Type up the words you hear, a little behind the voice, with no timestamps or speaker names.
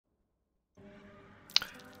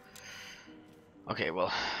Okay,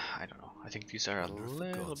 well, I don't know. I think these are a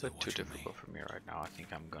little bit too difficult for me right now. I think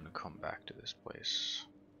I'm gonna come back to this place.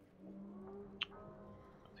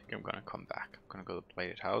 I think I'm gonna come back. I'm gonna go to the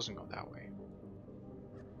Blighted House and go that way.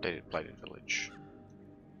 Blighted Village.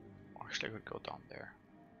 Or actually, I could go down there.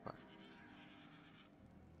 But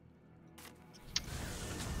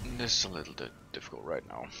this is a little bit difficult right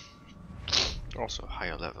now. They're also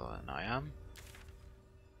higher level than I am.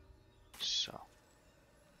 So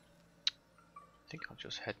I think I'll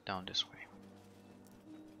just head down this way.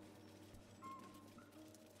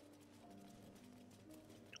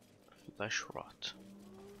 Flesh rot.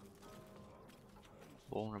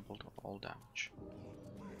 Vulnerable to all damage.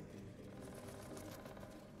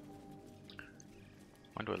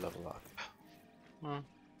 When do I level up?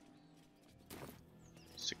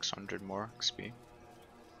 600 more XP.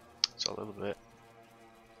 It's a little bit.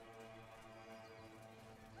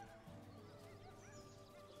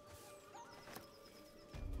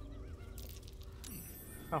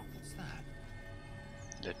 Oh, what's that?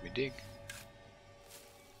 Let me dig.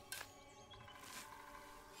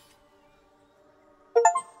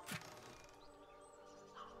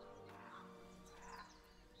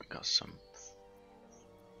 Got some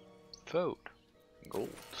food, gold,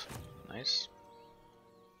 nice.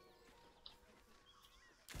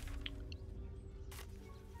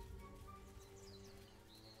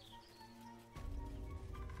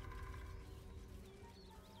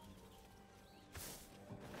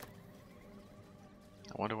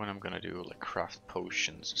 I wonder when I'm gonna do like craft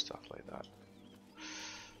potions and stuff like that.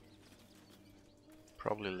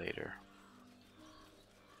 Probably later.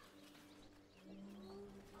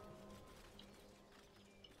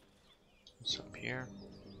 What's up here?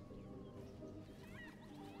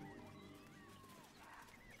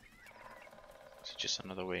 Is it just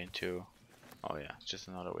another way into? Oh yeah, it's just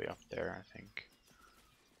another way up there, I think.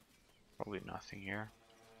 Probably nothing here.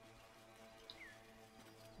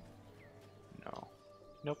 No.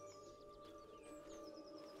 Nope.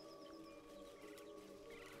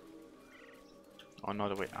 Oh,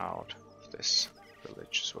 another way out of this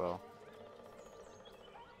village as well.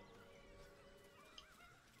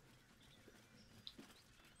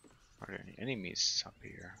 Are there any enemies up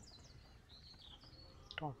here?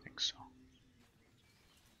 Don't think so.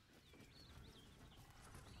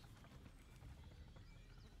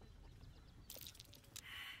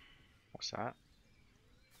 What's that?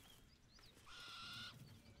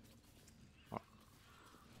 Oh.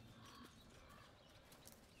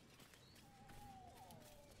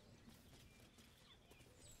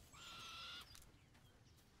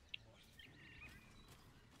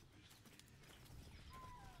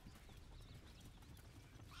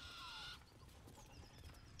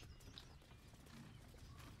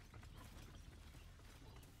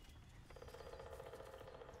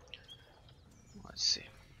 Let's see.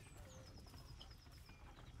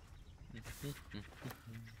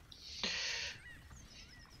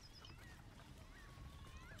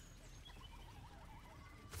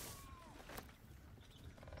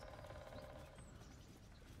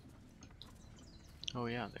 Oh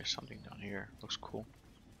yeah, there's something down here. Looks cool.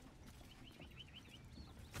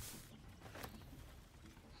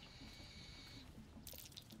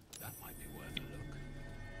 That might be worth a look.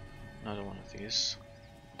 Another one of these.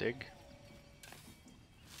 Dig.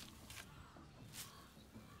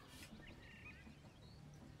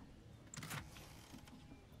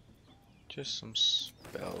 Just some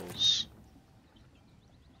spells.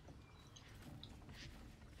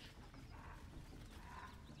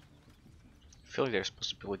 I feel like there's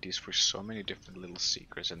possibilities for so many different little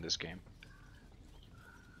secrets in this game.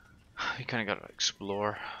 You kinda gotta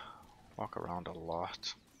explore, walk around a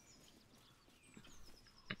lot.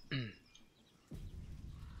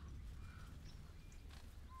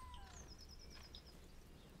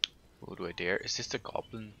 Oh, do I dare? Is this the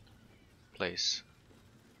Goblin place?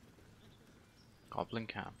 Goblin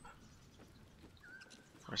camp.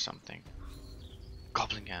 Or something.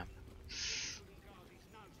 Goblin camp.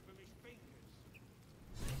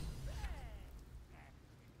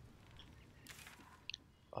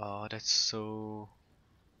 Oh, that's so...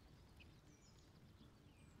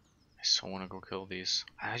 I so want to go kill these.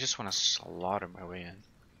 I just want to slaughter my way in.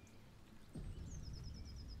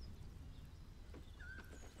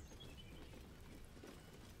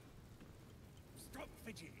 Stop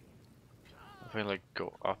fidgeting. If I like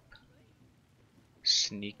go up,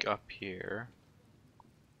 sneak up here,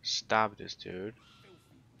 stab this dude.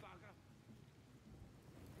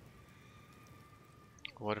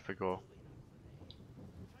 What if I go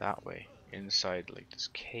that way, inside like this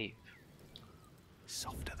cave?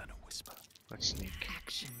 Softer than a whisper. Let's sneak.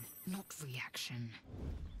 Action, not reaction.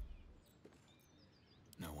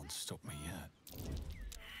 can't stop me yet.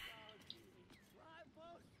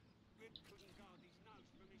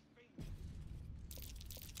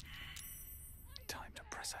 Time to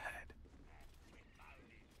press ahead.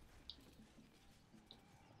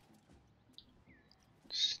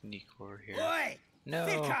 Sneak over here. Oi! No.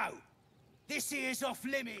 Thicko! This here's off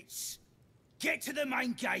limits. Get to the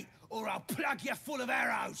main gate, or I'll plug you full of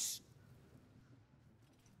arrows.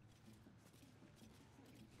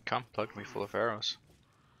 Can't plug me full of arrows.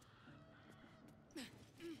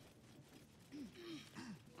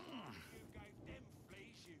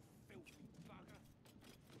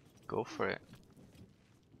 Go for it.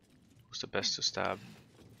 Who's the best to stab?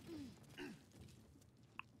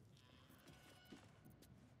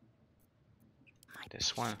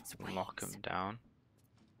 This one. Lock him down.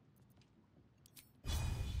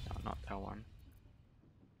 No, not that one.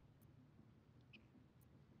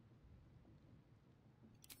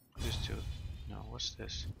 These two. No, what's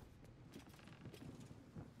this?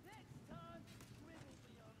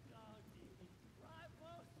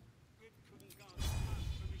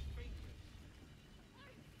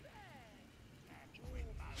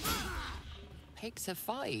 Pick to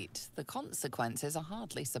fight. The consequences are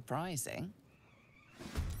hardly surprising.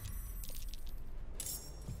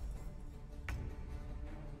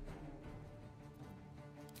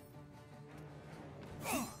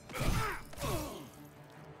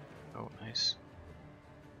 Oh, nice.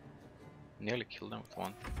 Nearly killed him with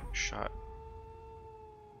one shot.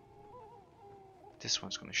 This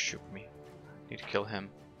one's gonna shoot me. Need to kill him.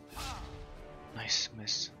 Nice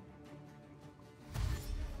miss.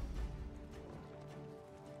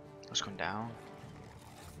 What's going down?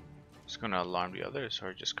 It's gonna alarm the others,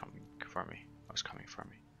 or just coming for me? Oh, it's coming for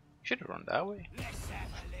me. Should have run that way. Let's have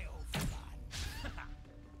a little fun.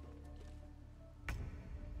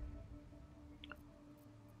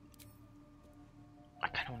 I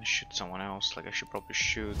kind of want to shoot someone else. Like I should probably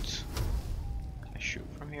shoot. Can I shoot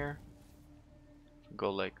from here?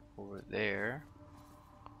 Go like over there.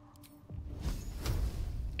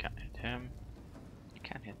 Can't hit him.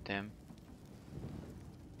 Can't hit them.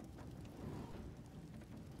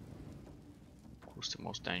 Who's the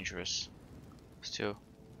most dangerous? Still.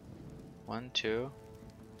 1, 2,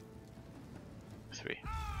 3.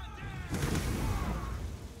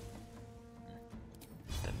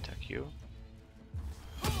 Then attack you.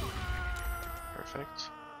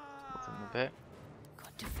 Perfect. Move him a bit.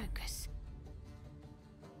 Got to focus.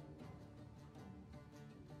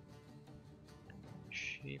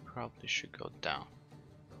 She probably should go down.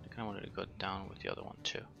 I kinda wanted to go down with the other one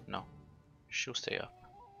too. No. She'll stay up.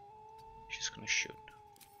 She's gonna shoot.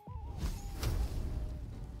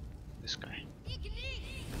 This guy.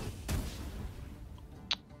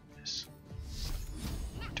 Yes.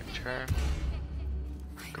 Protect her.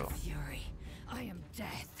 Go. I am fury. I am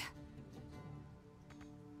death.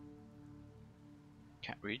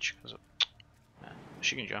 Can't reach because of. Nah,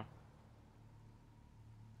 she can jump.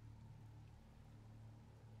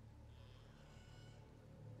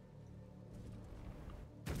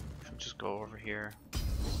 She'll just go over here.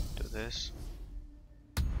 Do this.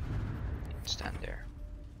 Stand there.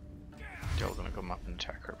 They're all gonna come up and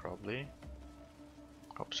attack her probably.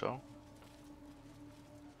 Hope so.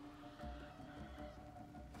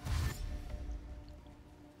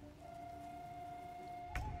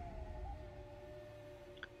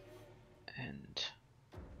 And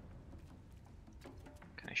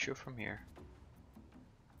can I shoot from here?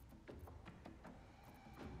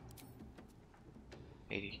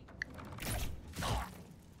 $80.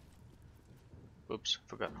 Oops,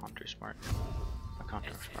 forgot Hunter's Mark. I can't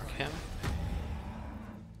mark him.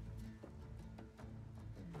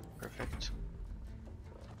 Perfect.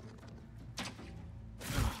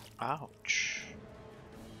 Ouch.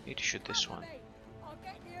 Need to shoot this one.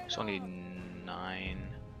 It's only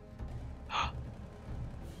 9.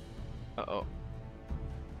 Uh-oh.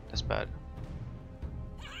 That's bad.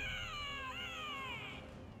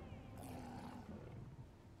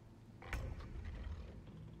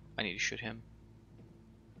 I need to shoot him.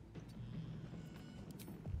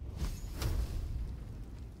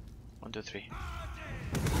 One, two, three.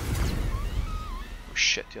 Oh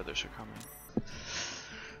shit, the others are coming.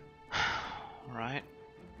 Alright.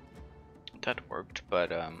 That worked,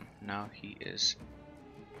 but now he is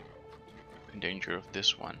in danger of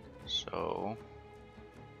this one. So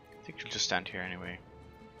I think you'll just stand here anyway.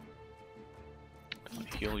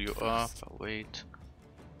 I'll heal you up, I'll wait.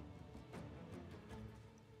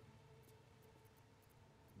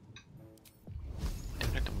 I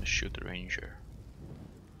think I'm gonna shoot the ranger.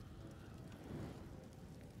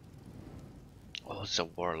 Oh, it's a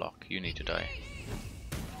warlock. You need to die.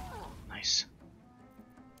 Nice.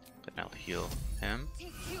 Then I'll heal him.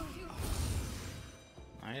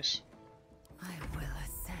 Nice. I will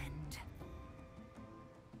ascend.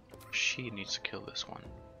 She needs to kill this one.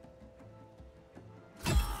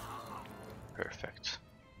 Perfect.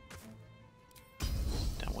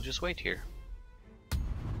 Then we'll just wait here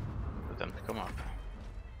for them to come up.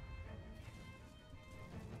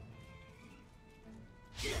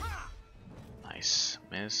 Nice.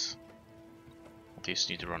 Miss. These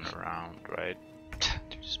need to run around, right?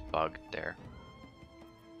 They're just bugged there.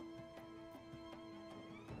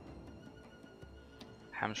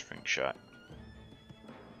 Hamstring shot.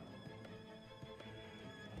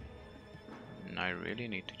 And I really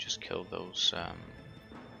need to just kill those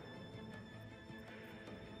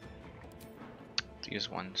these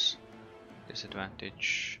ones.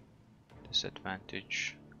 Disadvantage.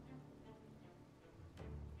 Disadvantage.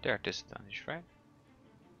 They're at disadvantage, right?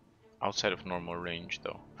 Outside of normal range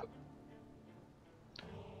though.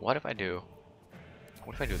 What if I do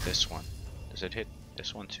this one? Does it hit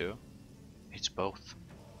this one too? It's both.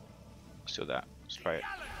 Let's do that. Let's try it.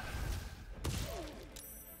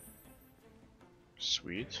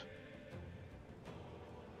 Sweet.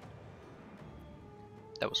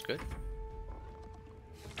 That was good.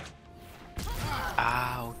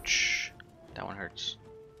 Ouch. That one hurts.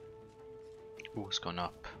 Ooh, it's gone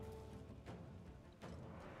up.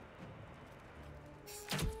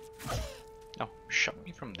 Oh, shot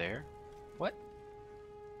me from there? What?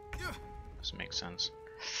 Doesn't make sense.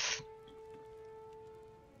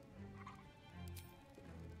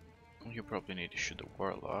 You probably need to shoot the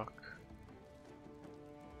warlock.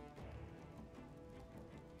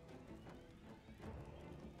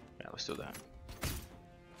 Yeah, let's do that.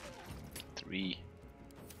 3.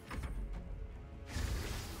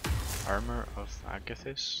 Armor of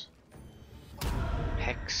Agathis.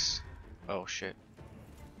 Hex. Oh shit.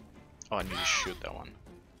 Oh, I need to shoot that one.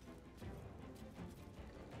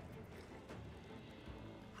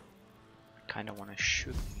 I kinda wanna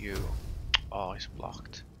shoot you. Oh, he's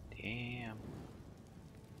blocked. Damn.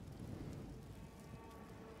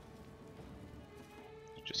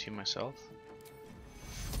 Just heal myself.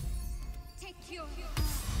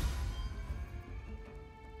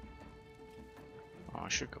 Oh, I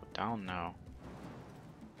should go down now.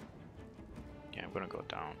 Yeah, I'm gonna go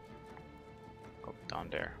down. Go down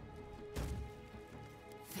there.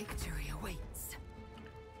 Victory awaits.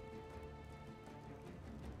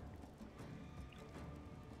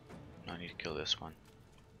 I need to kill this one.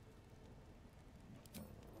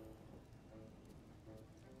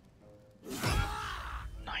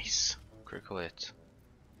 Nice. Critical hit.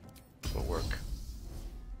 Will work.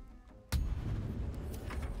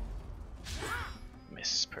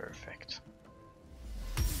 Miss. Perfect.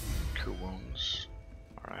 2 wounds.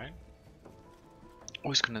 Alright. Oh,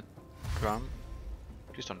 he's gonna drum.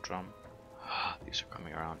 Please don't drum. These are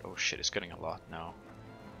coming around. Oh shit, it's getting a lot now.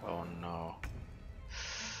 Oh no.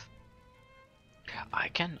 I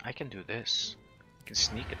can do this. I can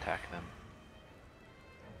sneak attack them.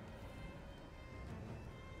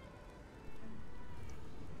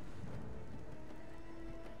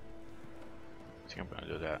 I think I'm gonna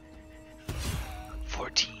do that.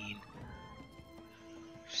 14.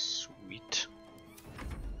 Sweet.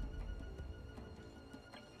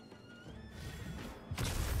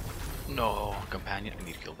 No, companion. I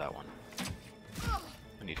need to kill that one.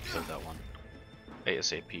 I need to kill that one.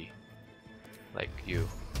 ASAP. Like you.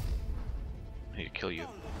 I need to kill you.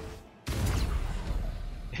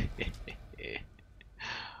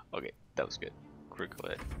 Okay, that was good. Critical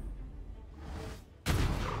hit.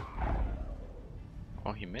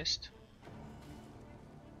 Oh, he missed?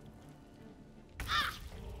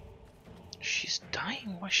 She's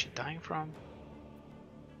dying? What's she dying from?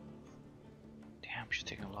 Damn, she's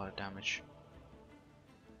taking a lot of damage.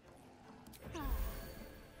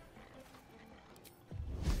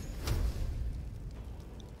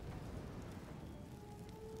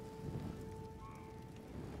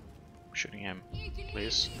 Shooting him,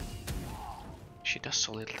 please. She does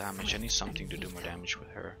so little damage. I need something to do more damage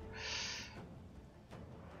with her.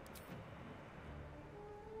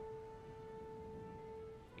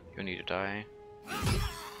 You need to die.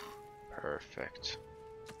 Perfect.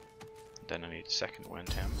 Then I need second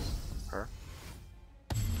wind him. Her.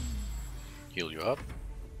 Heal you up.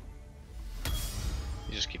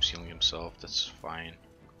 He just keeps healing himself, that's fine.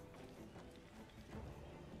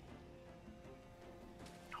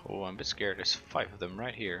 Oh, I'm a bit scared. There's 5 of them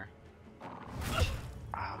right here.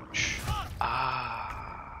 Ouch.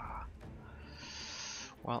 Ah.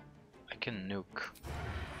 Well, I can nuke.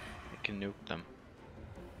 I can nuke them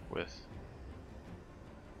with.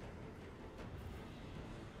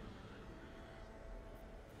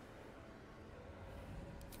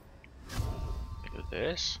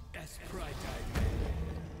 this.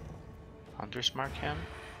 Hunter's mark him.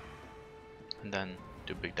 And then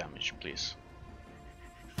do big damage, please.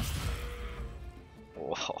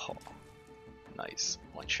 Whoa. Nice.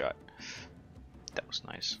 One shot. That was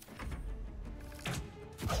nice.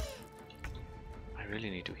 I really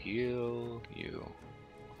need to heal you.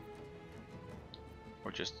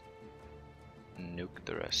 Or just nuke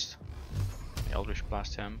the rest. Eldritch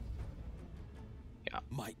Blast him. Yeah.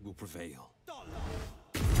 Might will prevail.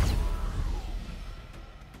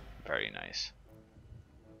 Very nice.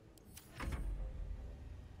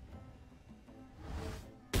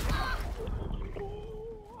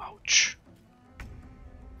 Ouch.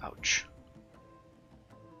 Ouch.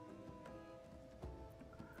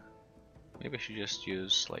 Maybe I should just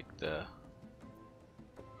use like the...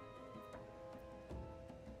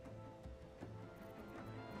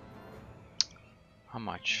 How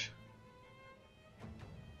much?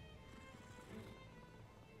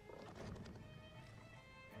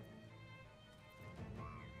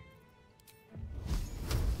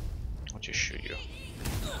 I'll just shoot you.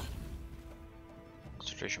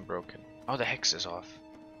 Concentration broken. Oh, the hex is off.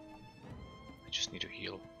 I just need to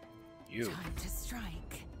heal you. Time to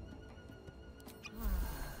strike.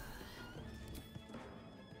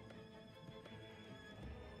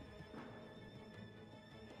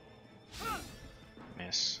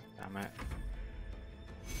 Miss. Damn it.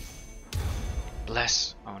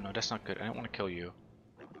 Bless. Oh no, that's not good. I don't want to kill you.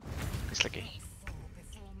 It's like a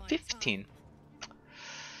 15.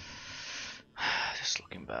 This is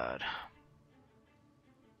looking bad.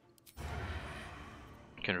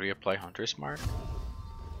 Can reapply Hunter's Mark.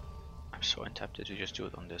 I'm so tempted to just do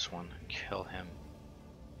it on this one and kill him.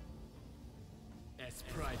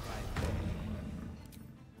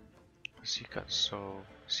 Cause he got so...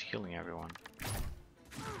 he's healing everyone.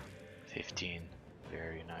 15.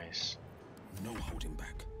 Very nice. No holding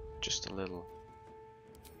back. Just a little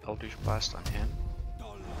Eldritch Blast on him.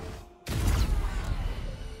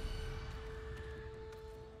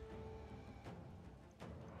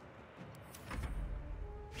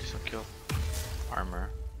 Please don't kill armor.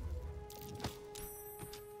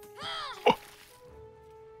 Oh.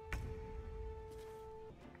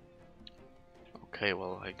 Okay,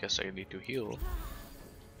 well I guess I need to heal.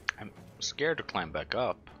 I'm scared to climb back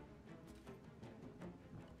up.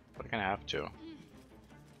 But I'm gonna have to.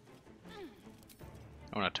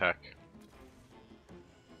 I wanna attack.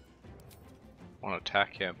 I wanna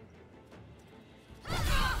attack him.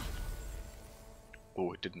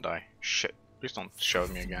 Oh, it didn't die. Shit. Please don't show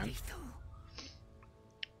me again.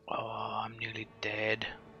 Oh, I'm nearly dead.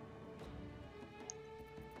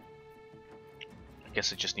 I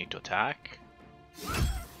guess I just need to attack.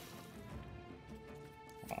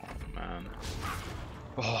 Oh man.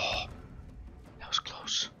 Oh, that was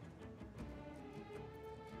close.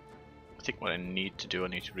 I think what I need to do, I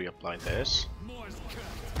need to reapply this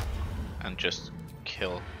and just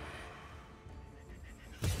kill.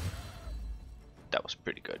 That was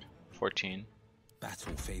pretty good. 14.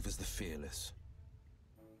 Battle favors the fearless.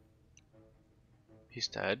 He's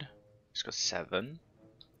dead. He's got 7.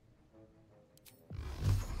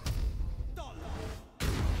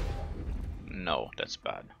 No, that's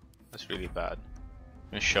bad. That's really bad.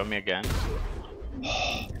 Gonna show me again.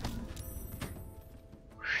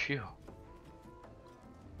 Phew.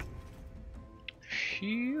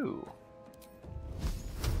 Phew.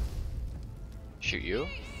 Shoot you.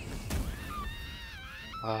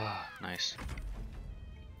 Ah, nice.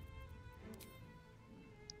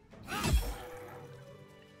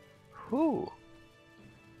 Whew.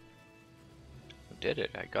 I did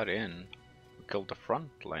it. I got in. We killed the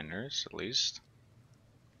frontliners at least.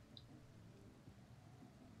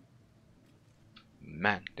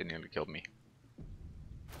 Man, they nearly killed me.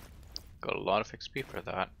 Got a lot of XP for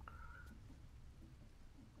that.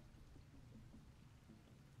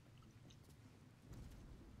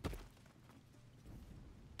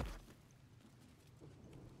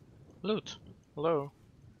 Loot. Hello.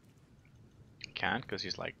 Can't because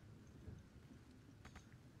he's like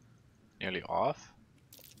nearly off.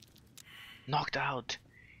 Knocked out.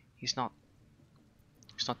 He's not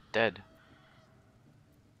dead.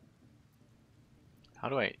 How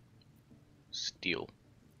do I steal?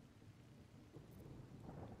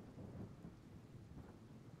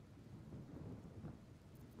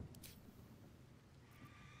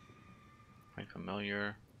 Find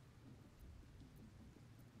familiar.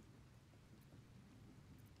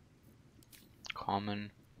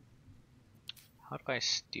 Common. How do I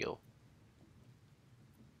steal?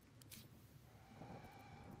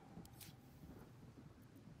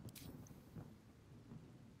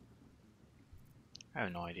 I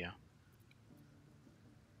have no idea.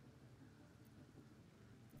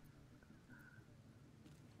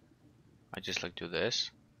 I just like do this,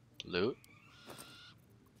 loot.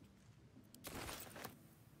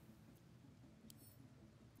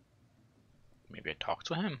 Maybe I talk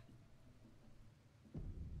to him.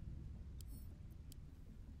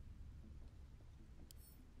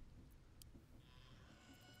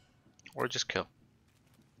 Or just kill.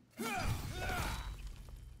 I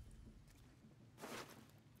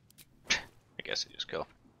guess I just kill.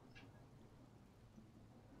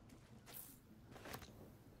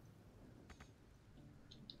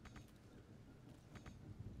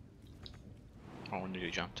 Oh, when did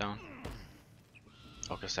you jump down?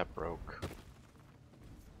 Oh, cause that broke.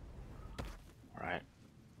 Alright.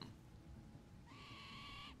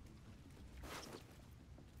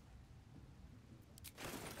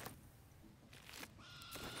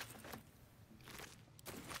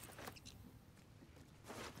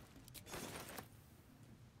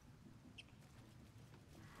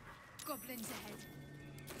 Goblins ahead.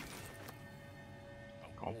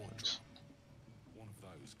 Goblins. One of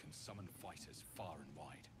those can summon fighters far and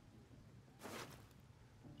wide.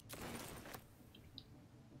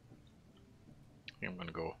 I think I'm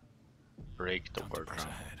gonna go break the word drum.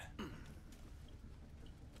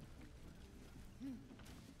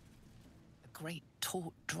 A great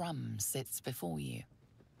taut drum sits before you.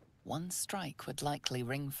 One strike would likely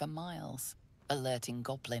ring for miles, alerting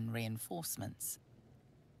goblin reinforcements.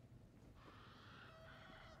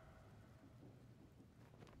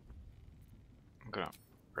 I'm gonna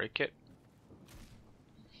break it.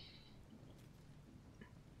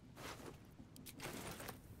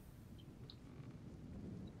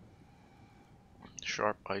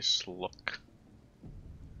 Sharp ice look.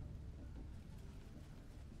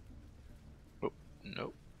 Oh,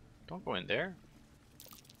 no. Don't go in there.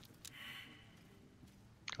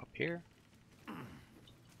 Up here.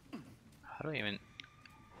 How do I even...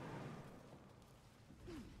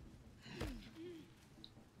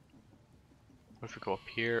 What if we go up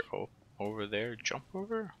here, oh, over there, jump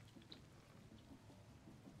over?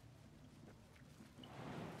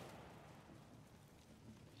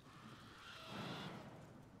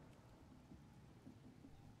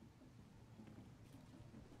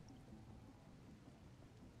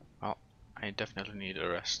 Well, I definitely need a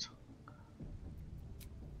rest.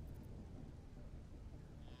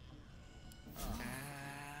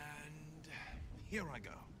 And here I go.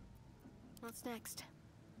 What's next?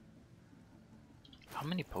 How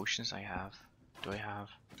many potions I have? Do I have?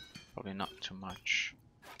 Probably not too much.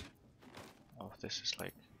 Oh, this is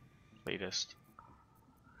like latest.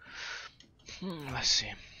 Let's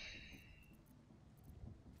see.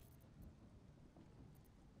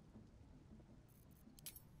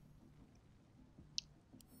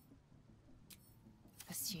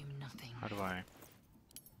 Assume nothing. How do I?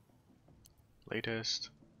 Latest.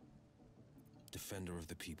 Defender of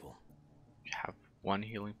the people. You have one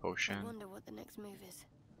healing I potion. wonder what the next move is.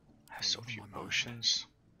 Has so few potions.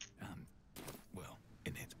 Well,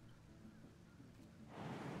 in it.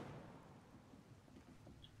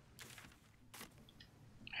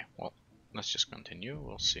 Okay, well, let's just continue.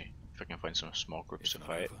 We'll see if I can find some small groups to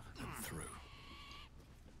fight. Over and through.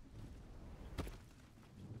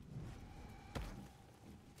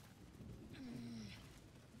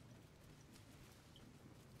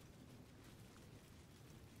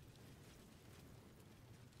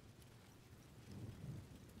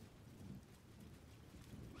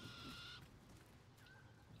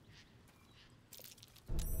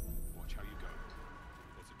 Watch how you go.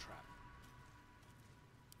 There's a trap.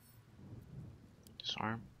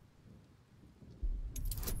 Disarm.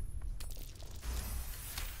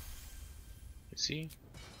 Let's see.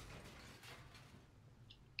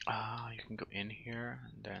 You can go in here,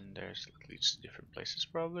 and then there's at least different places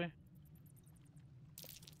probably.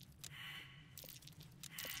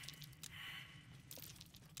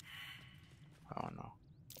 Oh no.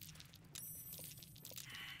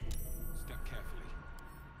 Step carefully.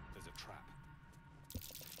 There's a trap.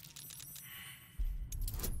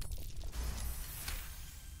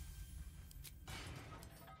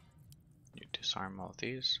 You disarm all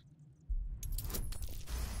these.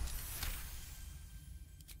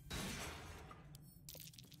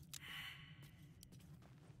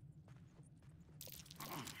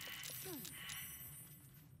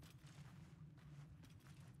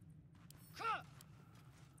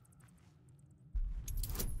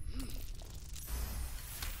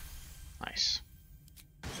 Nice.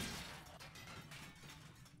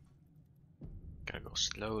 Gotta go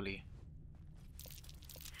slowly.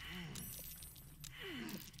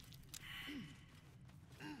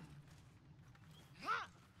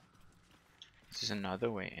 Is this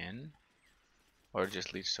another way in? Or it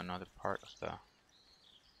just leads to another part of the...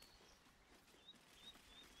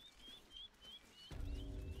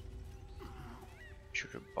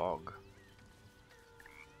 the bog.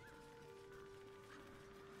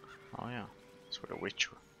 Oh yeah, that's where the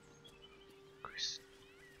witch was.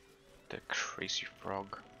 The crazy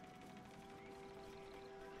frog.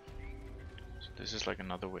 So this is like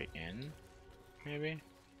another way in, maybe?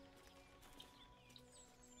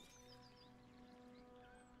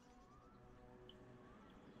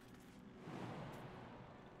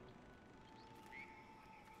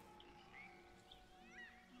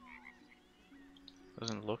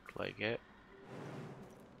 Doesn't look like it.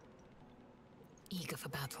 Eager for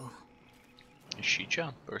battle. Did she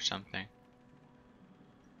jump or something?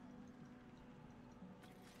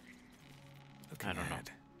 I don't know.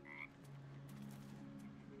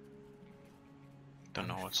 Don't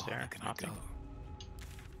know what's there. Nothing.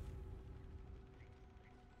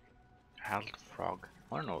 Held frog.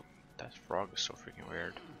 I don't know. That frog is so freaking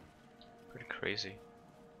weird. Pretty crazy.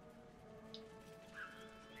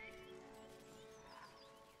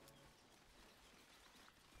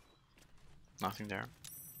 Nothing there.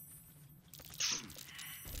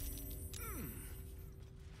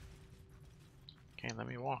 Okay, let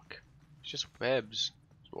me walk. It's just webs.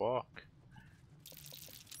 Just walk.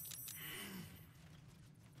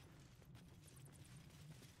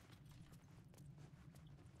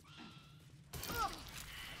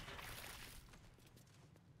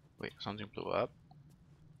 Wait, something blew up.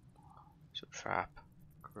 It's a trap.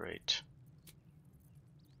 Great.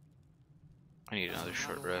 I need another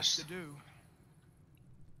short rest.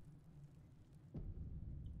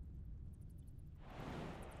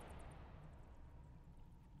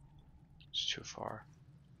 It's too far.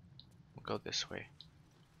 We'll go this way.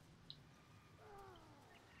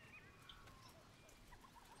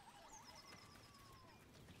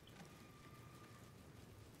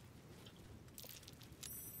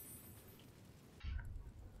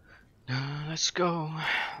 Let's go.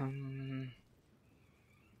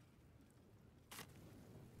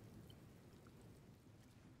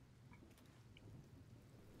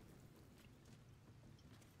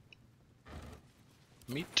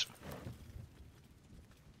 Meat.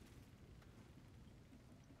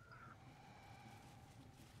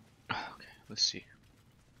 Okay, let's see.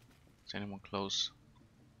 Is anyone close?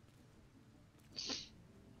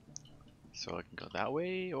 So I can go that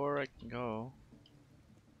way, or I can go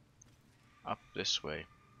up this way.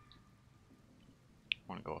 I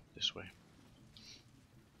want to go up this way.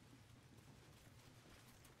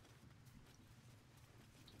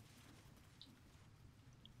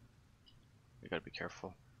 We gotta be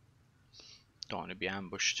careful. Don't want to be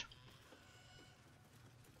ambushed.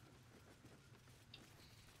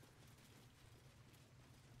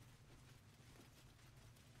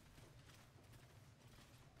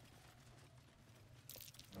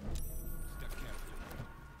 Step carefully.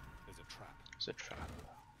 There's a trap. There's a trap.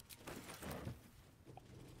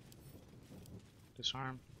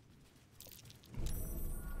 Disarm.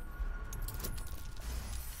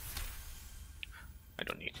 I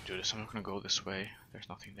don't need to do this. I'm not gonna go this way. There's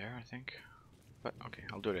nothing there, I think. But okay,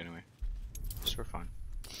 I'll do it anyway. Just for fun.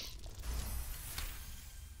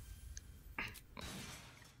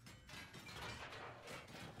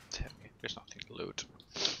 There's nothing to loot.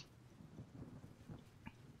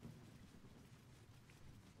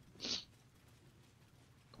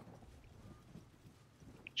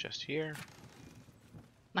 Just here.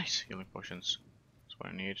 Nice healing potions. That's what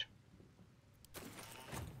I need.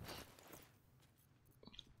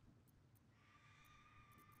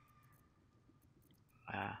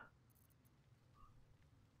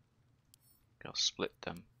 I'll split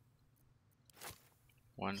them.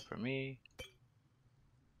 One for me.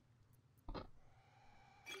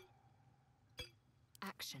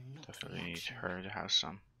 Action, not Definitely need reaction. her to have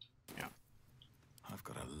some. Yeah. I've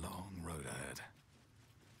got a long road ahead.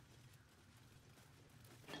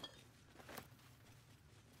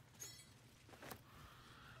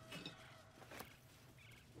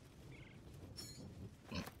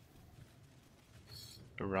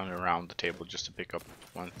 Run around the table just to pick up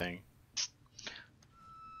one thing.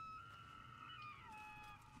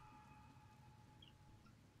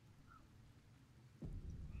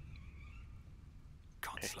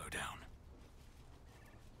 Can't slow down.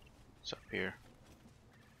 What's up here?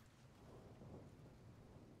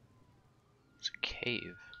 It's a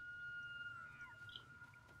cave.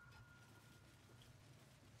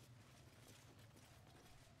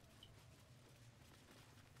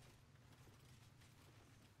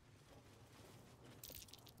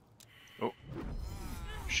 Oh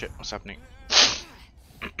shit, what's happening?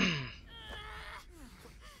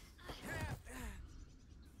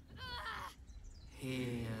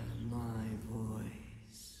 Hear my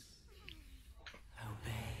voice.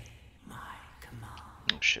 Obey my command.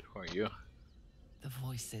 shit, who are you? The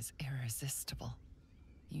voice is irresistible.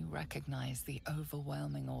 You recognize the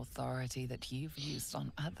overwhelming authority that you've used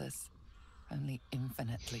on others, only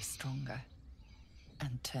infinitely stronger,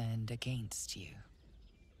 and turned against you.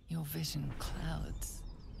 Your vision clouds,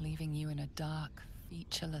 leaving you in a dark,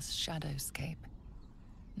 featureless shadowscape.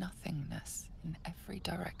 Nothingness in every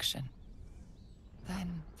direction.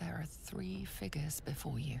 Then there are 3 figures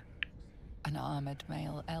before you. An armored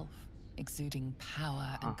male elf, exuding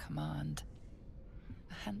power and command.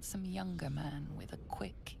 A handsome younger man with a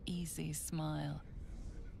quick, easy smile.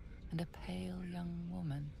 And a pale young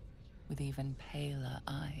woman with even paler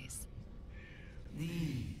eyes.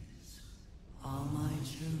 These are my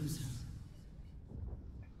chosen.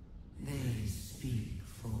 They speak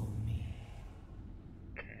for me.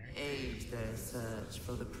 Aid their search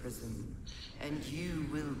for the prism, and you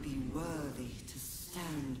will be worthy to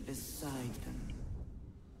stand beside them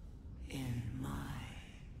in my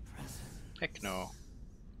presence. Heck no.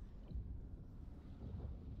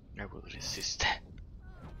 I will resist.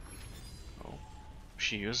 Oh, what's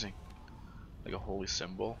she using? Like a holy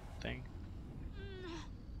symbol thing?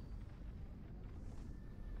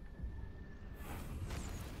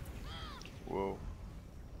 Whoa.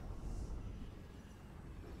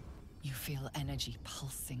 You feel energy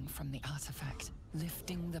pulsing from the artifact,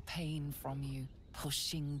 lifting the pain from you,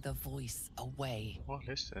 pushing the voice away. What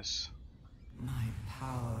is this? My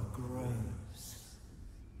power grows.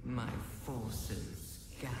 My forces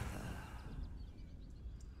gather.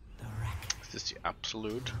 The wreck. Is this the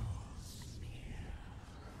absolute?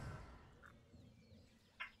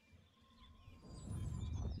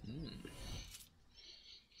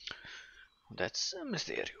 That's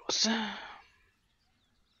mysterious.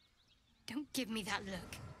 Don't give me that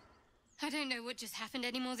look. I don't know what just happened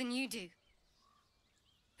any more than you do.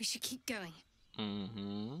 We should keep going.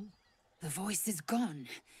 Mm-hmm. The voice is gone.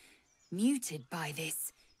 Muted by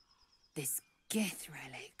this Gith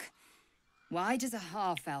relic. Why does a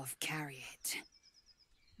half-elf carry it?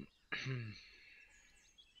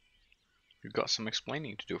 You got some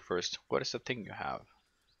explaining to do first. What is the thing you have?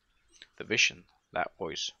 The vision. That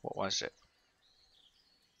voice. What was it?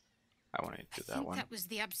 I want to do that one. That was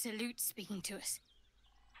the Absolute speaking to us.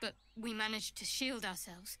 But we managed to shield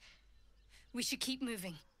ourselves. We should keep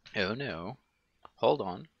moving. Oh no. Hold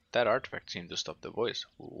on. That artifact seemed to stop the voice.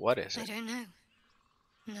 What is I it? don't know.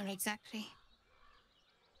 Not exactly.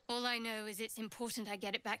 All I know is it's important I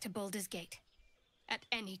get it back to Baldur's Gate. At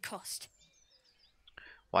any cost.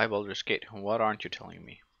 Why Baldur's Gate? What aren't you telling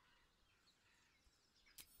me?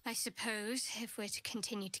 I suppose, if we're to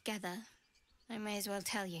continue together, I may as well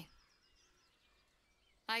tell you.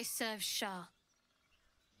 I serve Shah.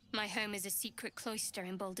 My home is a secret cloister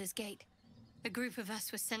in Baldur's Gate. A group of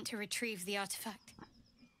us was sent to retrieve the artifact.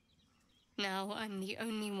 Now I'm the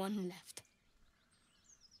only one left.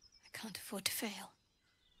 I can't afford to fail.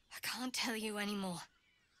 I can't tell you anymore.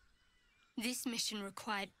 This mission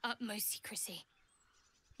required utmost secrecy.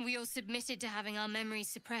 We all submitted to having our memories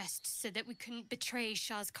suppressed so that we couldn't betray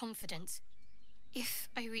Shah's confidence. If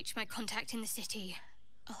I reach my contact in the city,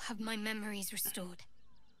 I'll have my memories restored.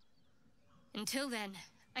 Until then,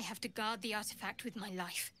 I have to guard the artifact with my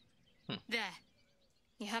life. There.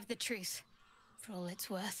 You have the truth, for all it's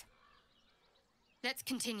worth. Let's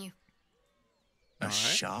continue. A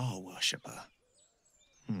Shah worshipper?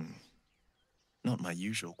 Not my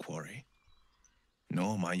usual quarry.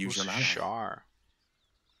 Nor my usual ally. Shar.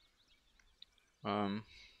 You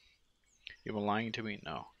were lying to me?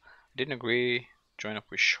 No. I didn't agree. Join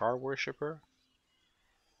up with Shar worshipper.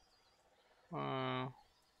 Your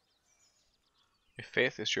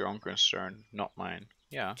faith is your own concern, not mine.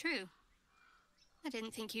 Yeah. True. I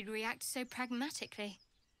didn't think you'd react so pragmatically.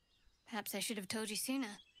 Perhaps I should have told you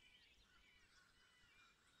sooner.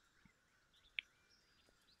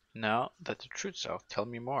 Now that the truth's out, tell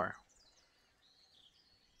me more.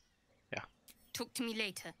 Yeah. Talk to me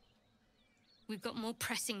later. We've got more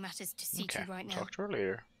pressing matters to see to right now. Talk to her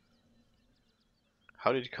later.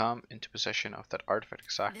 How did you come into possession of that artifact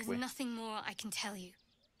exactly? There's nothing more I can tell you.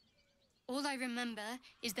 All I remember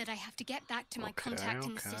is that I have to get back to my contact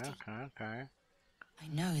in the city. I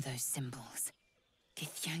know those symbols.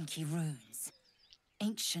 Githyanki runes.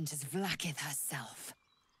 Ancient as Vlaakith herself.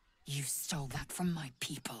 You stole that from my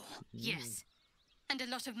people. Yes. And a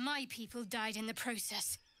lot of my people died in the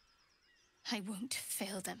process. I won't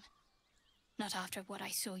fail them. Not after what I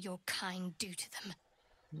saw your kind do to them.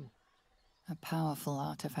 A powerful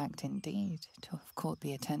artifact indeed, to have caught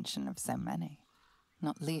the attention of so many.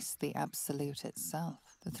 Not least the Absolute itself,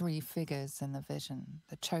 the 3 figures in the vision,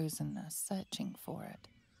 the Chosen are searching for it.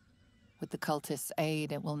 With the cultists'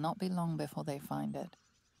 aid, it will not be long before they find it.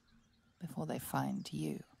 before they find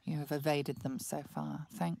you. You have evaded them so far,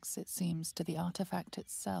 thanks, it seems, to the artifact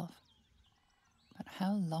itself. But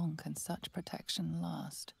how long can such protection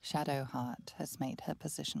last? Shadowheart has made her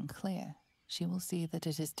position clear. She will see that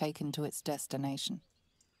it is taken to its destination,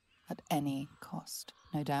 at any cost.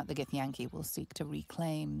 No doubt the Githyanki will seek to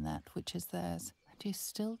reclaim that which is theirs, and you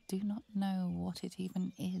still do not know what it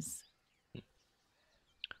even is.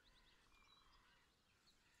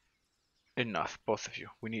 Enough, both of you.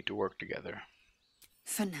 We need to work together.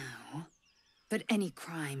 For now. But any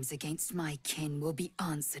crimes against my kin will be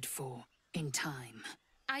answered for in time.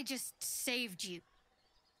 I just saved you.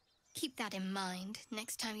 Keep that in mind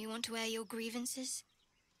next time you want to air your grievances.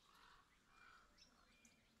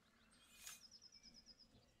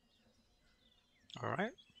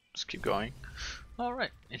 Alright, let's keep going.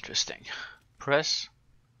 Alright, interesting. Press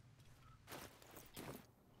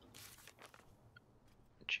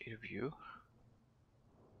J to view.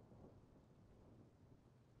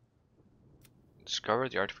 Discover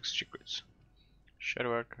the artifact's secrets.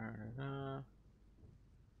 Shadowheart.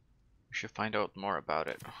 We should find out more about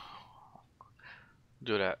it.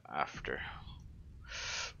 Do that after.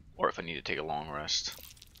 Or if I need to take a long rest.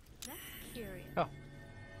 That's curious. Oh.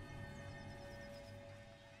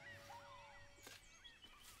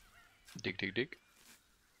 Dig, dig, dig.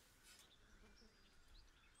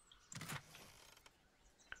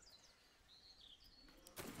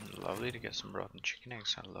 Lovely to get some rotten chicken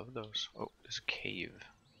eggs. I love those. Oh, there's a cave.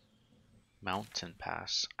 Mountain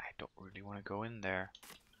pass. I don't really want to go in there.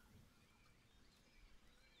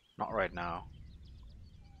 Not right now.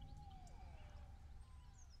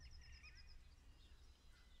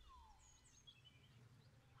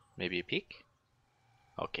 Maybe a peek?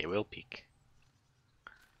 Okay, we'll peek.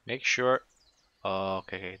 Make sure. Oh,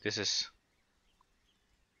 okay, this is.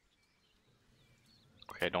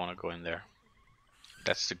 Okay, I don't want to go in there.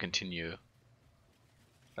 That's to continue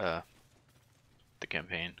the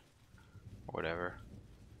campaign or whatever.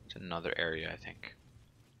 It's another area, I think.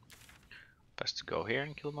 Best to go here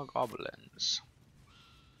and kill more goblins.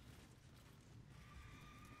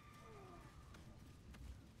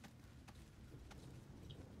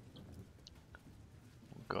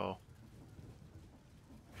 Go.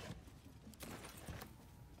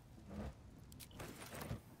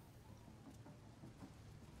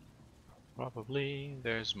 Probably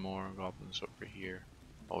there's more goblins over here.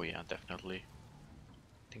 Oh yeah, definitely.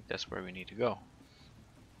 I think that's where we need to go.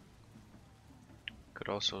 Could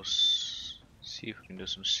also see if we can do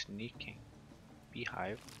some sneaking.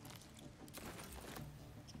 Beehive.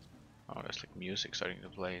 Oh, there's like music starting to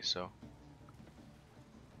play, so.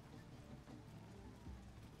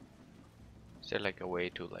 Is there like a way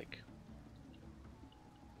to like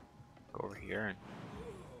go over here and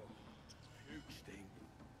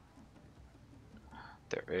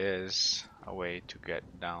there is a way to get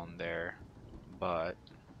down there, but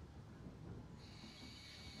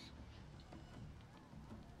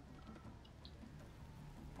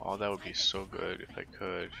oh, that would be so good if I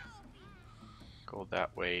could go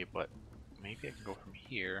that way, but maybe I can go from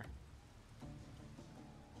here.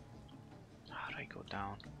 How do I go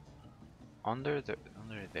down? Under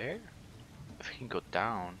there? If I can go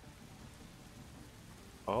down.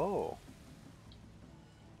 Oh.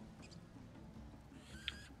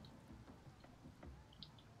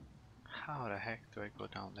 How the heck do I go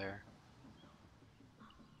down there?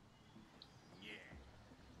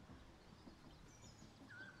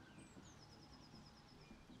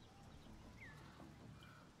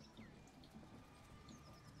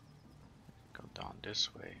 Go down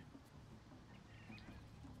this way.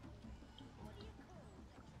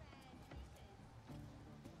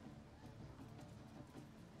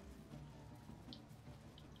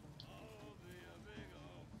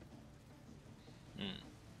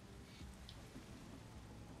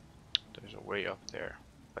 There's a way up there,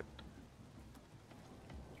 but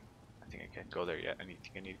I think I can't go there yet. I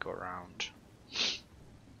think I need to go around.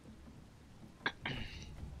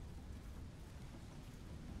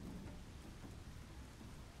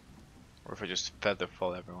 Or if I just feather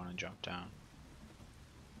fall everyone and jump down.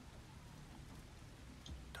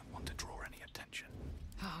 Don't want to draw any attention.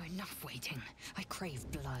 Oh, enough waiting. I crave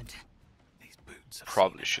blood. These boots have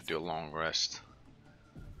Probably should do a long rest.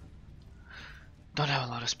 Don't have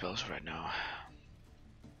a lot of spells right now.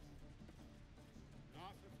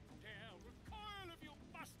 Recoil if you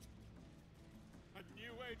must. A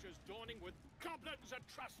new age is dawning with goblins at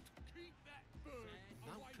trust. Keep that bird.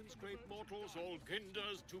 Mountains, great mortals, all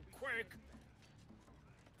ginders to quake.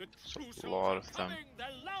 The true a lot of them. coming,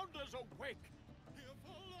 their louders awake. Here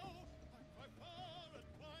follow, by far and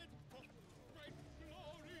wide, for great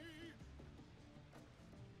glory.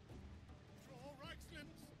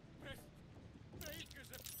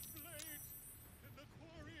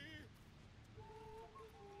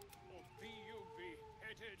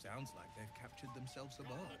 Sounds like they've captured themselves a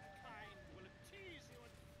bard.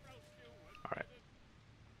 Alright.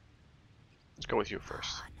 Let's go with you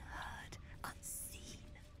first. Unheard,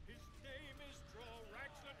 unseen. His name is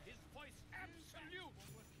his voice absolute.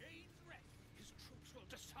 His troops will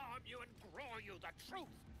disarm you and grow you the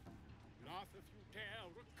truth. Laugh if you dare,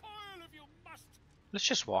 recoil if you must. Let's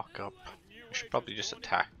just walk up. We should probably just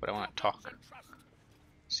attack, but I want to talk.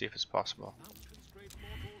 See if it's possible. Mountains, great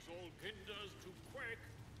mortals, all kinders to quake.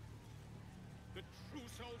 The true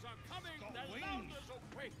souls are coming, the louders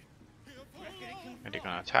awake. And they're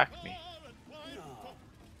gonna attack me.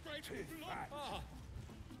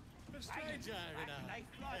 A stranger in a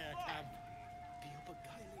fair camp. Be you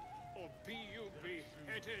beguiling, or be you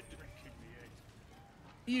beheaded?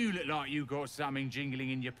 You look like you got something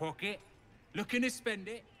jingling in your pocket. Looking to spend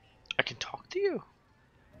it? I can talk to you.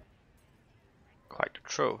 Quite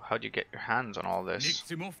true. How'd you get your hands on all this?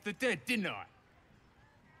 Nicked him off the dead, didn't I?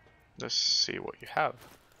 Let's see what you have.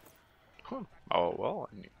 Huh. Oh well.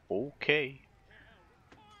 Okay.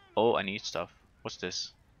 Oh, I need stuff. What's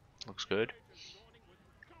this? Looks good.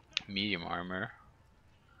 Medium armor.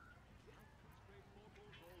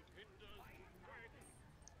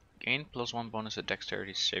 Gain +1 bonus to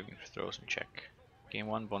dexterity saving throws and check. Gain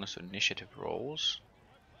 1 bonus to initiative rolls.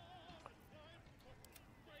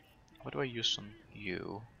 What do I use on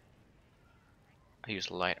you? I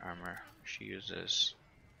use light armor. She uses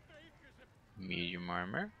medium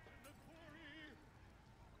armor.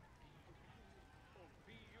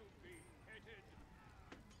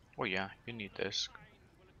 Oh yeah, you need this.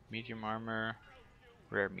 Medium armor,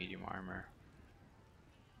 rare medium armor.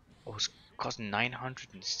 Oh, it's cost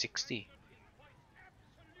 960.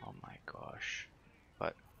 Oh my gosh.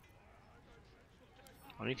 But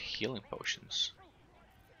I need healing potions.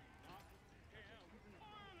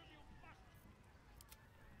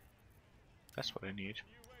 That's what I need.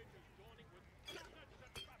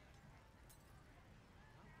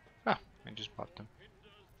 Ah, I just bought them.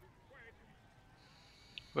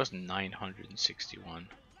 It was 961.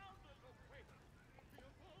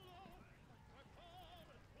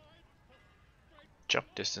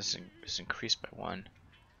 Jump distance is increased by 1.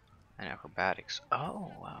 And acrobatics.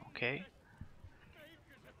 Oh, wow, okay.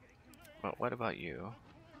 Well, what about you?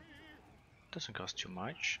 Doesn't cost too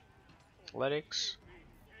much. Athletics.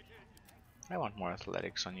 I want more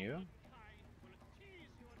athletics on you.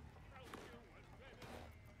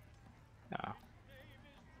 No.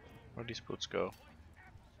 Where'd these boots go?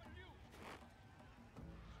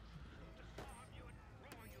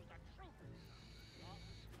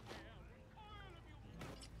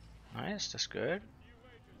 Nice, that's good.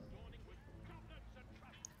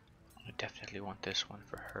 I definitely want this one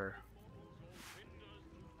for her.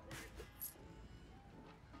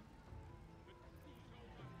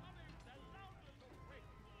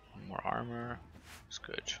 More armor. It's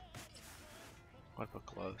good. What about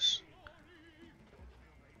gloves?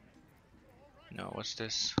 No, what's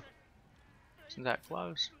this? Isn't that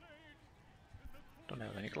gloves? Don't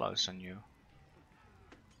have any gloves on you.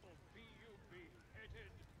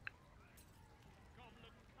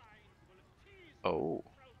 Oh.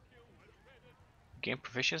 Gain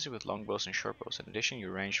proficiency with longbows and shortbows. In addition,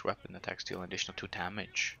 your ranged weapon attacks deal an additional 2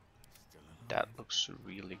 damage. That looks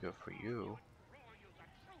really good for you.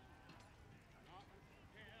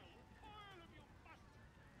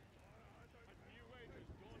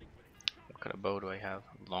 What kind of bow do I have?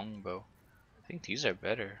 Longbow. I think these are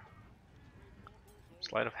better.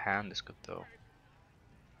 Sleight of hand is good though.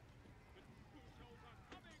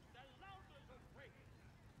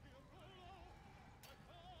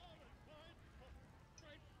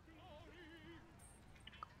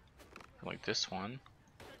 Like this one.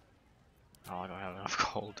 Oh, I don't have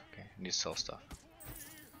enough gold. Okay, I need to sell stuff.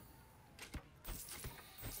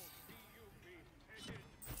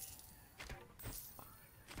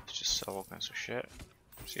 Let's just sell all kinds of shit.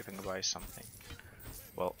 See if I can buy something.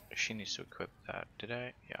 Well, she needs to equip that. Did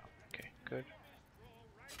I? Yeah, okay, good.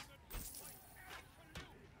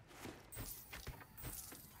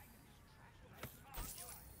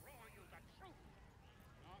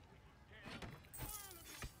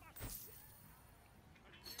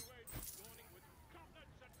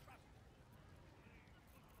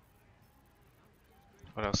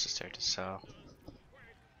 What else is there to sell?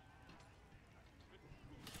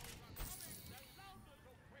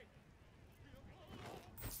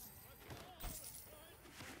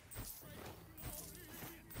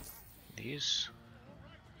 These?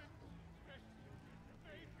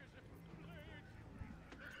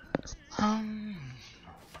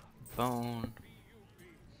 Bone.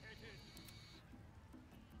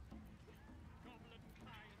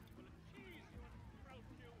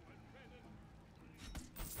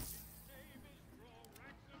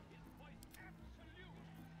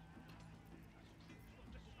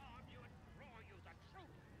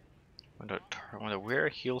 When the wearer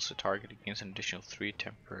heals the target, it gains an additional 3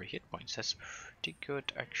 temporary hit points. That's pretty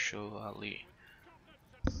good, actually.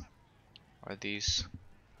 Are these?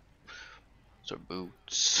 Those are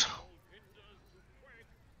boots.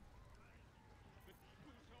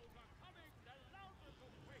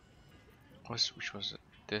 Which was it?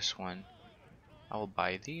 This one? I will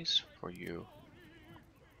buy these for you,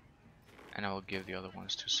 and I will give the other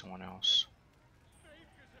ones to someone else.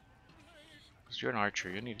 Because you're an archer,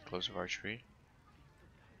 you need gloves of archery.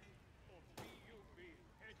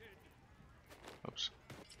 Oops.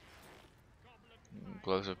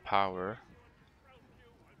 Gloves of power.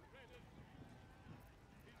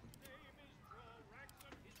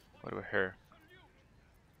 What about her?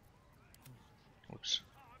 Oops.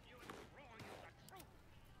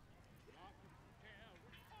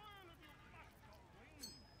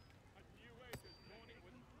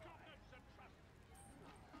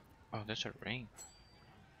 Oh, there's a ring.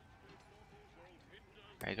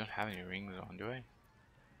 I don't have any rings on, do I?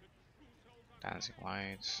 Dancing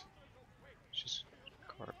lights. It's just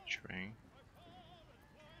garbage ring.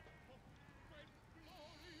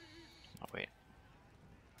 Oh wait.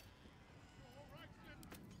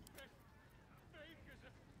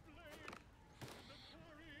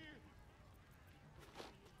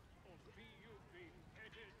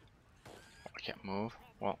 I can't move.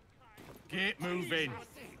 Well. Get moving.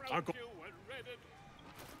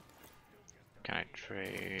 Can I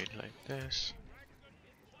trade like this?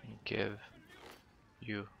 And give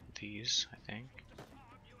you these, I think.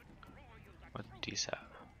 What do these have?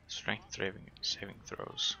 Strength saving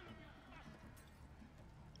throws.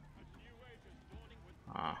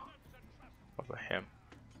 Ah. What about him?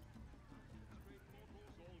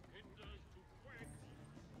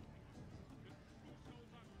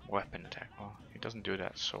 Weapon attack. Well, he doesn't do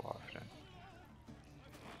that so often.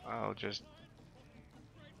 I'll just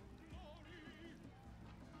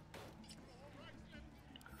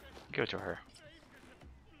give it to her.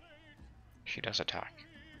 She does attack.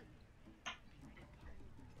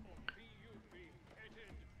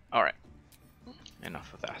 Alright.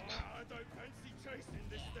 Enough of that. I don't fancy chasing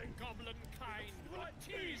this thing. Goblin kind will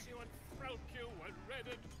tease you and throat you and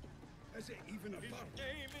redden. Has it even a His bow?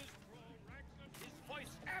 name is Raglan, his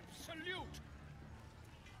voice absolute.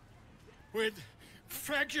 With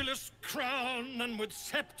fragulous crown and with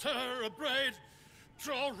scepter abraid,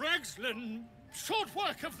 draw Raglan, short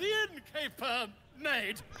work of the innkeeper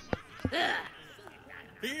made.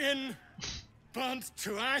 The inn burnt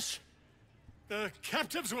to ash. The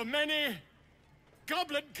captives were many.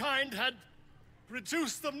 Goblin kind had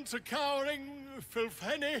reduced them to cowering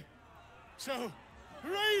filthenny. So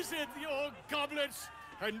raise it, your goblets,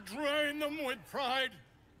 and drain them with pride.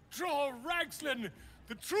 Draw Raglan,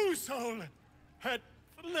 the true soul, had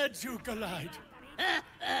led you glide.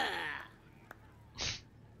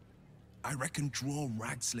 I reckon Draw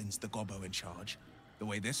Ragslin's the gobbo in charge, the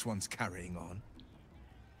way this one's carrying on.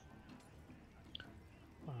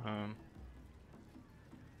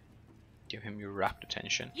 Give him your rapt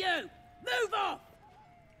attention. You! Move off!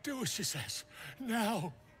 Do as she says.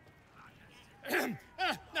 Now.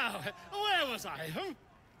 Now, where was I? Huh?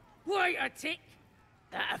 Wait a tick.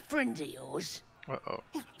 That a friend of yours? Uh-oh.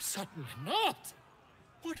 Oh, certainly not.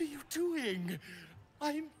 What are you doing?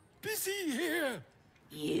 I'm busy here.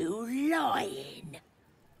 You lying.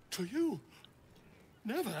 To you?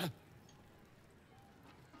 Never.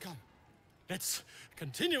 Come, let's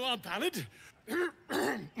continue our ballad.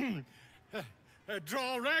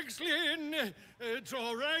 Draw Ragslin,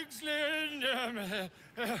 draw Ragslin,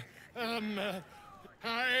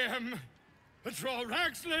 I am draw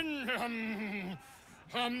Ragslin,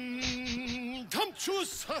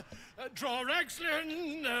 Tumptuous, draw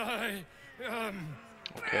Ragslin,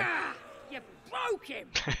 Okay. You broke him.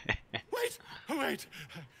 Wait,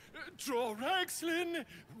 draw Ragslin,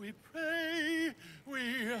 we pray, we...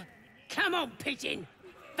 Come on, pigeon.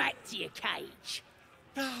 Back to your cage.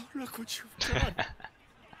 Now, look what you've done.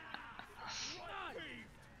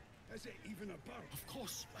 Has it even a bow? Of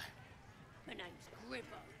course. My name's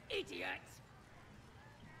Gribber. Idiot.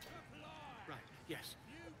 Right, yes.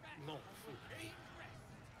 More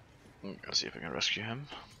food. I'll see if I can rescue him.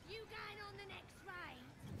 You going on the next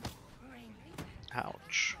raid?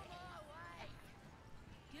 Ouch.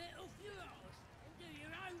 Get off your arse and do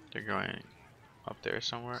your own. They're going up there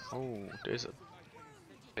somewhere. Oh, there's a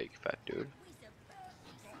big fat dude.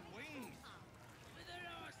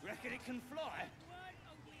 Reckon it can fly?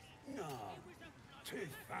 No, too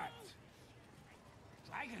fat.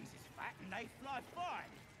 Dragons is fat and they fly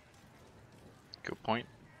fine. Good point.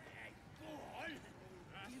 Go on,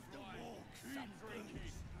 give the walk some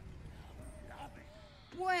booze.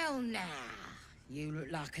 Well now, You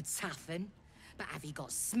look like a tough un, but have you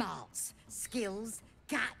got smarts, skills,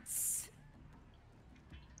 guts?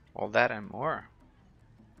 All that and more.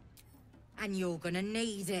 And you're gonna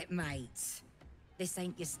need it, mate. This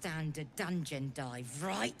ain't your standard dungeon dive,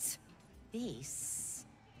 right? This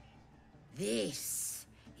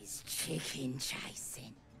is chicken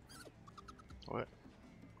chasing. What?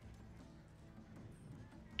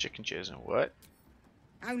 Chicken chasing what?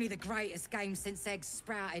 Only the greatest game since eggs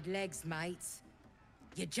sprouted legs, mate.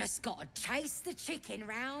 You just gotta chase the chicken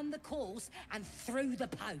round the course and through the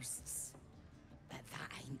posts. But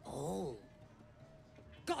that ain't all.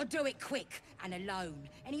 Gotta do it quick and alone.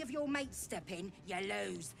 Any of your mates step in, you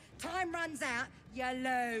lose. Time runs out, you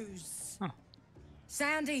lose. Huh.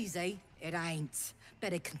 Sound easy? It ain't.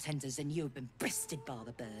 Better contenders than you have been bested by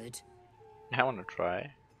the bird. I wanna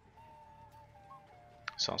try.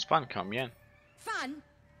 Sounds fun, count me in. Fun?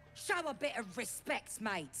 Show a bit of respect,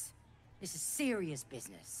 mate. This is serious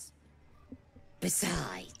business.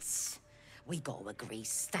 Besides, we gotta agree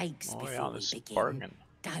stakes Oh yeah, before this we is begin. bargain.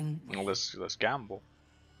 Don't we? Well, let's gamble.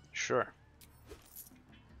 Sure.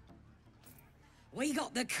 We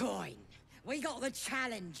got the coin. We got the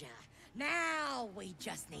challenger. Now we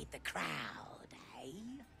just need the crowd, eh?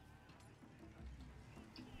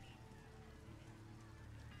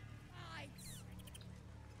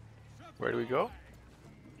 Where do we go?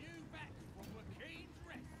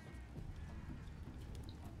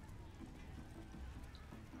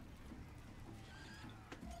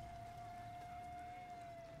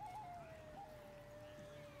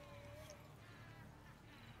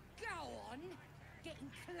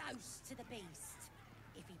 Close to the beast.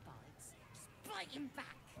 If he bites, just bite him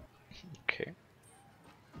back. Okay.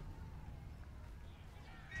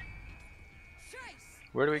 Chase!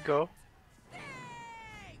 Where do we go?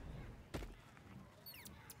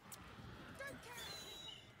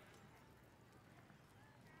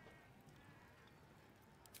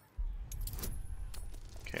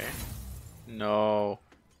 Okay. No.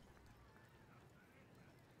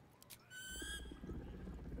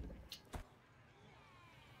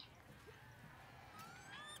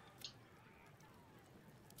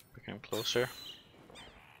 Become closer.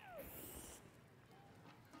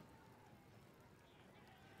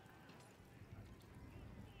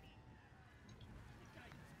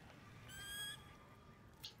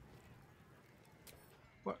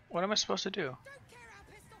 What am I supposed to do?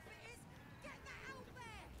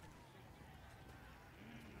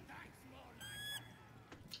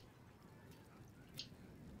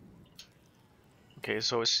 Okay,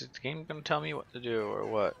 so is the game gonna tell me what to do or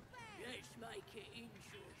what? Let's make it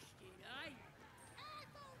interesting, eh?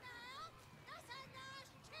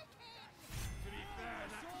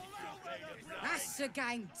 That's the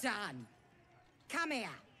game done. Come here.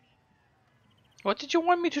 What did you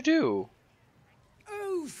want me to do?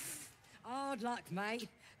 Oof. Hard luck, mate.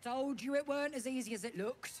 Told you it weren't as easy as it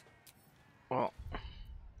looked. Well,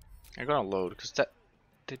 I'm gonna load because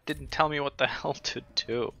they didn't tell me what the hell to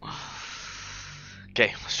do.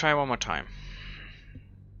 Okay, let's try one more time.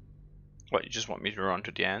 What, you just want me to run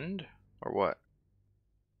to the end? Or what?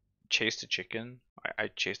 Chase the chicken? I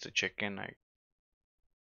chased the chicken,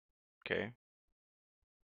 Okay.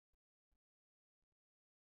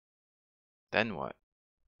 Then what?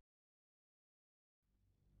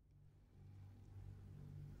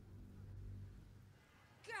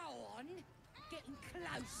 Go on. Getting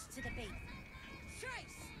close to the beat.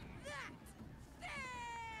 Chase that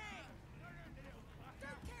thing!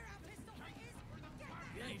 Don't care how pissed off it is. Get that.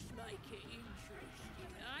 Let's make it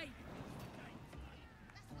interesting, eh?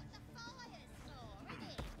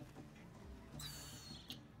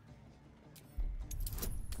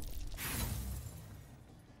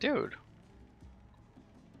 Dude.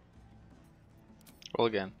 Roll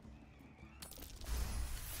again.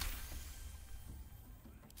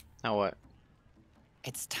 Now what?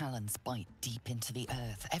 Its talons bite deep into the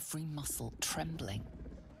earth, every muscle trembling.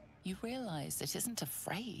 You realize it isn't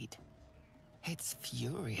afraid. It's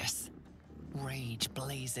furious. Rage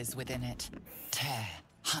blazes within it. Tear,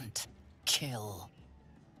 hunt, kill.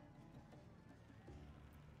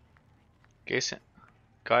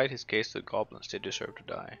 Guide his gaze to the goblins. They deserve to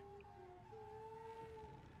die.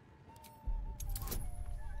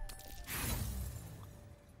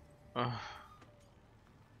 Ugh.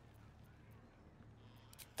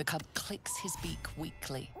 The cub clicks his beak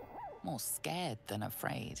weakly, more scared than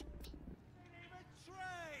afraid.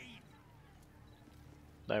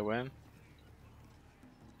 Did I win?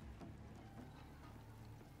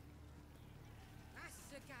 That's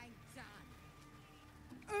the game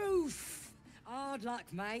done. Oof. Hard luck,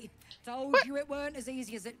 mate. Told you it weren't as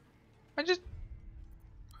easy as it.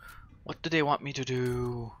 What do they want me to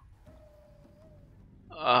do?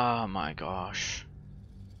 Oh my gosh.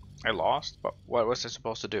 I lost? But what was I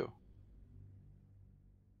supposed to do?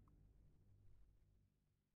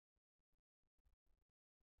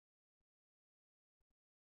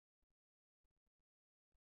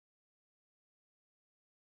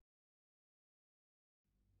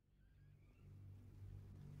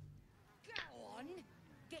 Go on,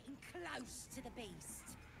 getting close to the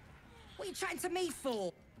beast. What are you chatting to me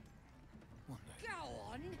for? Go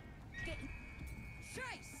on, getting...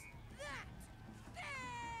 Chase that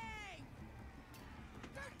thing!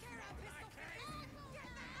 Don't care how pissed off it is. Get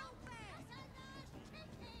the hell back!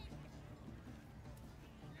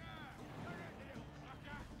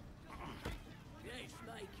 Let's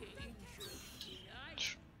make it interesting,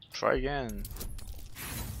 eh? Try again.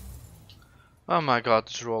 Oh my god,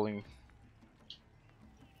 it's rolling.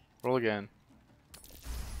 Roll again.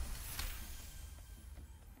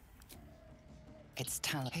 Its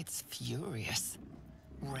talent. It's furious.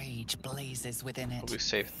 Rage blazes within it. We'll be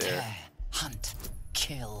safe there. Tear, hunt,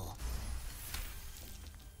 kill.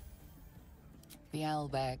 The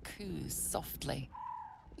owlbear coos softly.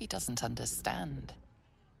 He doesn't understand,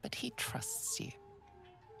 but he trusts you.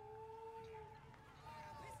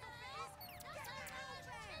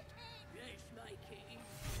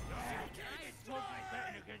 Let's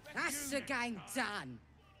make it That's the game done.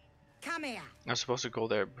 Come here. I'm supposed to go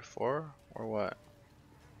there before, or what?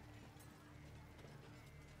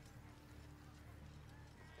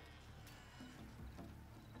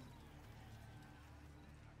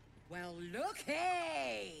 Well,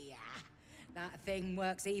 looky! That thing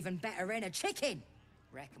works even better in a chicken.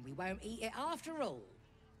 Reckon we won't eat it after all.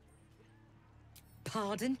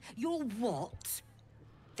 Pardon? You're what?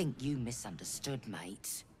 Think you misunderstood,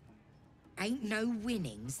 mate. Ain't no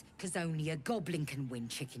winnings, 'cause only a goblin can win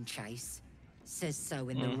chicken chase. Says so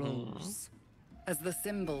in the rules. As the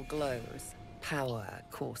symbol glows, power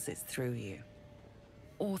courses through you.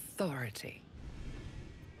 Authority.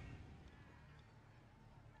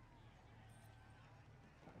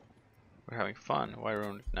 We're having fun. Why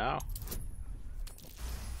ruin it now?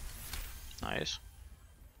 Nice.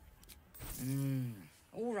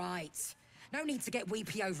 All right. No need to get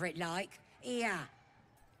weepy over it, like. Here.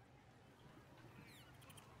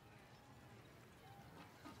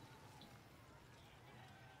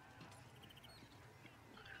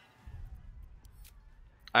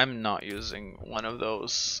 I'm not using one of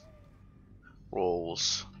those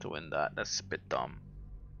rolls to win that. That's a bit dumb.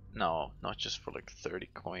 No, not just for like 30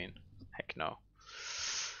 coin. Heck no.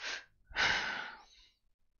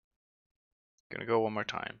 Gonna go one more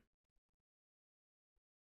time.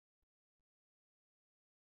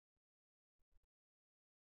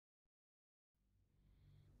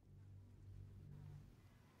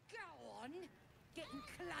 Go on. Getting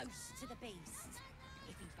close to the beast.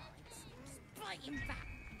 If he bites, just bite him back.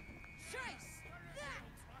 Chase that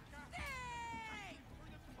thing!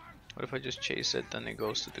 What if I just chase it, then it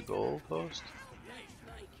goes to the goal post?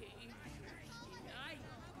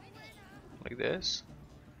 Like this?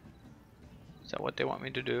 Is that what they want me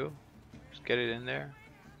to do? Just get it in there?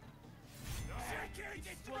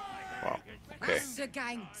 Wow. Okay. That's the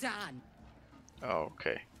game done. Oh,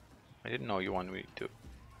 okay. I didn't know you wanted me to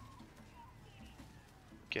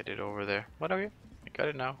get it over there. Whatever. I got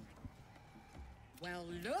it now. Well,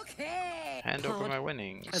 look here. Hand over my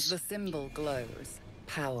winnings. As the symbol glows,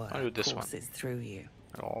 power I'll do this one. courses through you.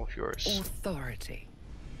 All of yours. Authority.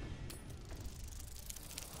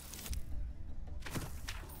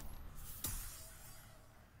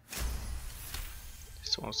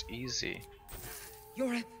 This one's easy.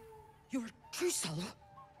 You're a true soul.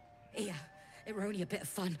 Here, it were only a bit of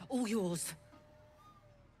fun. All yours.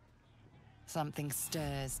 Something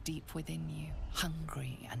stirs deep within you,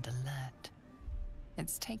 hungry and alert.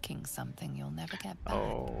 It's taking something you'll never get back.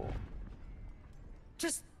 Oh.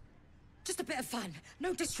 Just a bit of fun.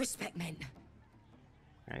 No disrespect meant.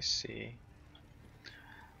 I see.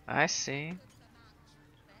 I see.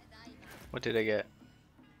 What did I get?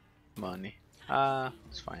 Money.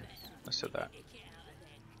 It's fine. Let's do that.